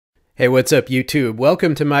Hey, what's up YouTube?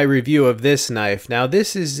 Welcome to my review of this knife. Now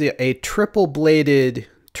this is a triple bladed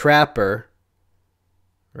trapper,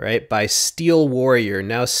 right, by Steel Warrior.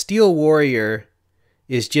 Now Steel Warrior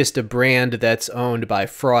is just a brand that's owned by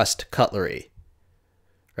Frost Cutlery,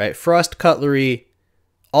 right? Frost Cutlery,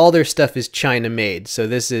 all their stuff is China made. So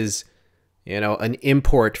this is, an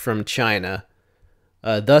import from China.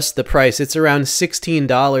 Thus the price, it's around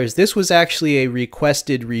 $16. This was actually a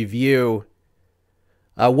requested review.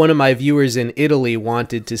 One of my viewers in Italy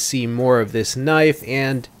wanted to see more of this knife,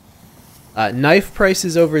 and knife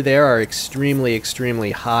prices over there are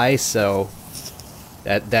extremely high, so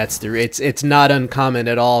it's not uncommon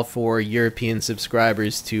at all for European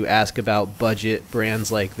subscribers to ask about budget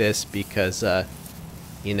brands like this because they're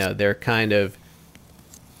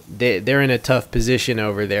they're in a tough position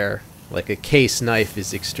over there. Like a case knife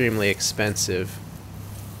is extremely expensive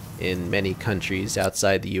in many countries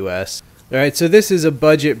outside the US. Alright, so this is a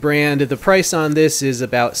budget brand. The price on this is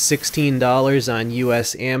about $16 on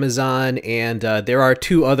US Amazon, and there are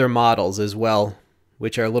two other models as well,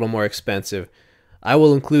 which are a little more expensive. I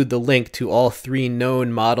will include the link to all three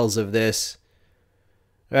known models of this.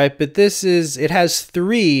 Alright, but it has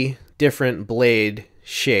three different blade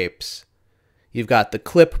shapes. You've got the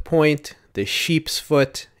clip point, the sheep's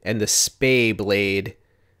foot, and the spay blade.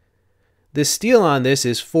 The steel on this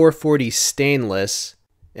is 440 stainless.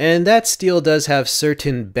 And that steel does have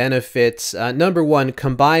certain benefits. Number one,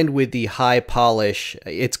 combined with the high polish,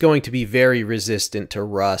 it's going to be very resistant to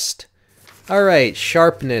rust. Alright,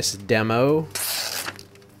 sharpness demo.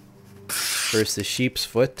 First the sheep's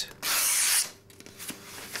foot.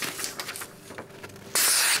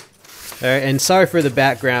 Alright, and sorry for the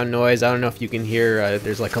background noise. I don't know if you can hear,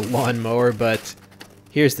 there's like a lawnmower, but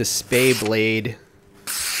here's the spay blade.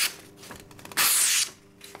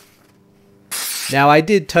 Now I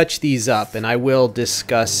did touch these up, and I will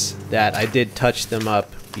discuss that. I did touch them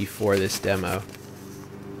up before this demo.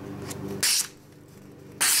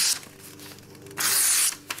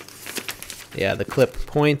 Yeah, the clip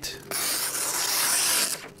point.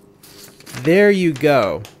 There you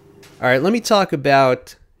go. Alright, let me talk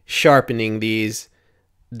about sharpening these.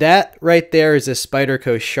 That right there is a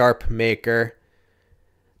Spyderco Sharp Maker.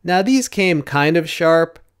 Now these came kind of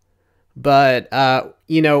sharp, but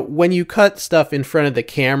when you cut stuff in front of the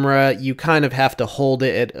camera, you kind of have to hold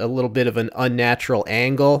it at a little bit of an unnatural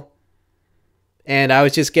angle. And I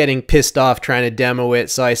was just getting pissed off trying to demo it,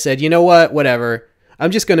 so I said, you know what, whatever.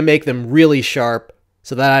 I'm just going to make them really sharp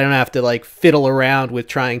so that I don't have to fiddle around with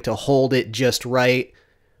trying to hold it just right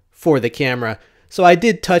for the camera. So I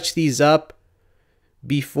did touch these up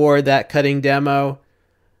before that cutting demo.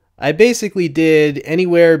 I basically did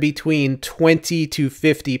anywhere between 20 to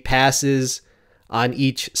 50 passes on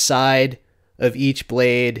each side of each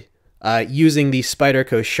blade using the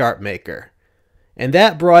Spyderco Sharp Maker. And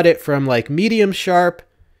that brought it from medium sharp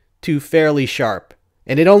to fairly sharp.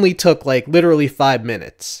 And it only took literally 5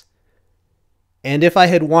 minutes. And if I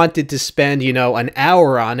had wanted to spend, an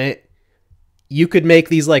hour on it, you could make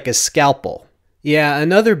these like a scalpel. Yeah,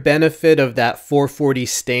 another benefit of that 440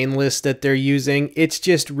 stainless that they're using, it's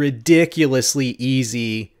just ridiculously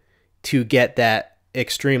easy to get that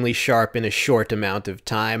extremely sharp in a short amount of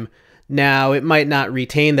time. Now, it might not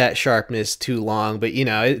retain that sharpness too long, but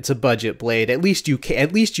it's a budget blade. At least you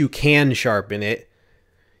can sharpen it.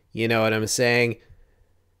 You know what I'm saying?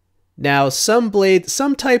 Now, some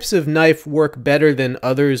types of knife work better than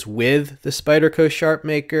others with the Spyderco Sharp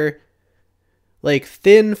Maker. Like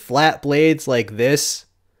thin, flat blades like this,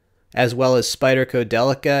 as well as Spyderco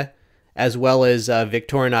Delica, as well as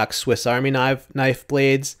Victorinox Swiss Army knife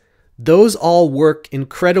blades, those all work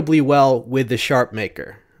incredibly well with the Sharp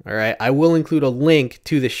Maker. All right, I will include a link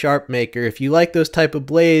to the Sharp Maker. If you like those type of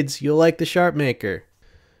blades, you'll like the Sharp Maker.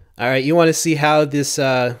 All right, you want to see how this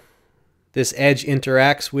this edge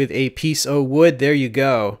interacts with a piece of wood? There you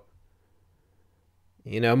go.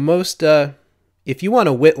 If you want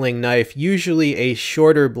a whittling knife, usually a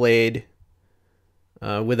shorter blade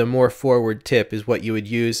with a more forward tip is what you would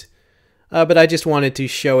use. But I just wanted to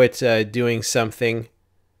show it doing something.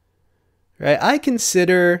 Right? I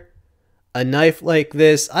consider a knife like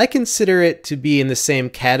this, I consider it to be in the same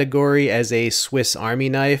category as a Swiss Army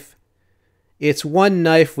knife. It's one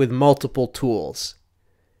knife with multiple tools.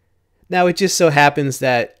 Now it just so happens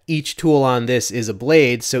that each tool on this is a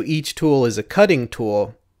blade, so each tool is a cutting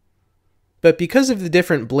tool. But because of the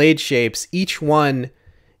different blade shapes, each one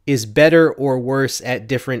is better or worse at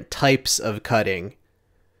different types of cutting.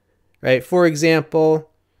 Right? For example,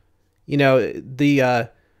 the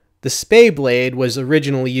spay blade was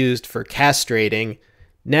originally used for castrating.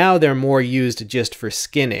 Now they're more used just for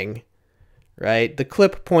skinning. right? The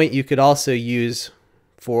clip point you could also use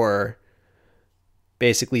for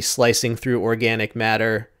basically slicing through organic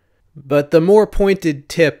matter. But the more pointed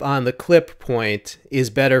tip on the clip point is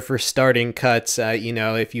better for starting cuts, you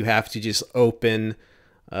know, if you have to just open,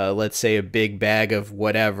 let's say, a big bag of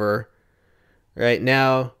whatever. Right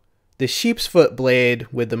now, the sheep's foot blade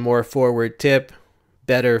with the more forward tip,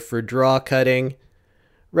 better for draw cutting.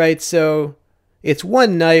 Right, so it's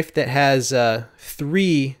one knife that has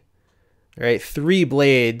three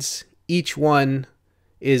blades. Each one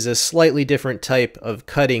is a slightly different type of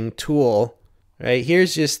cutting tool. Right,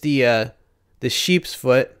 here's just the sheep's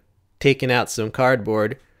foot, taking out some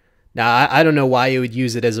cardboard. Now, I don't know why you would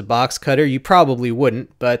use it as a box cutter. You probably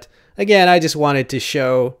wouldn't, but again, I just wanted to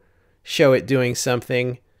show it doing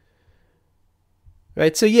something.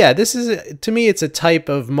 Right, so yeah, this is, to me, it's a type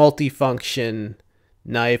of multifunction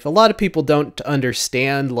knife. A lot of people don't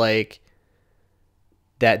understand, like,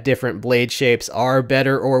 that different blade shapes are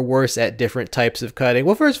better or worse at different types of cutting.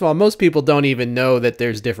 Well, first of all, most people don't even know that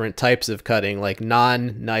there's different types of cutting, like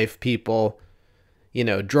non-knife people, you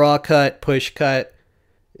know, draw cut, push cut.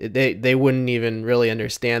 They wouldn't even really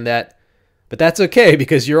understand that. But that's okay,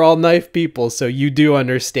 because you're all knife people, so you do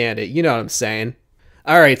understand it. You know what I'm saying?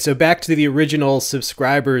 All right, so back to the original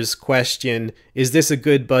subscriber's question. Is this a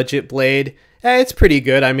good budget blade? It's pretty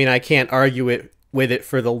good. I mean, I can't argue with it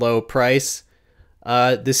for the low price.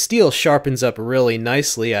 The steel sharpens up really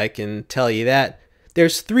nicely, I can tell you that.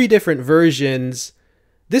 There's 3 different versions.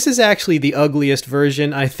 This is actually the ugliest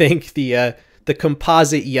version, I think. The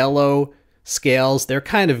composite yellow scales, they're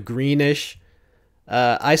kind of greenish.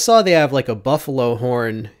 I saw they have like a buffalo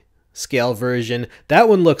horn scale version. That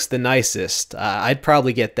one looks the nicest. I'd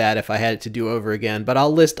probably get that if I had it to do over again, but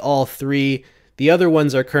I'll list all 3. The other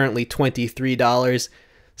ones are currently $23.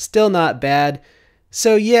 Still not bad.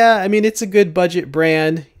 So yeah, I mean, it's a good budget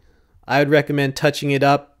brand. I would recommend touching it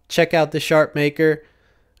up. Check out the Sharp Maker.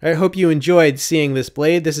 I hope you enjoyed seeing this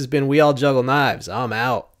blade. This has been We All Juggle Knives. I'm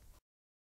out.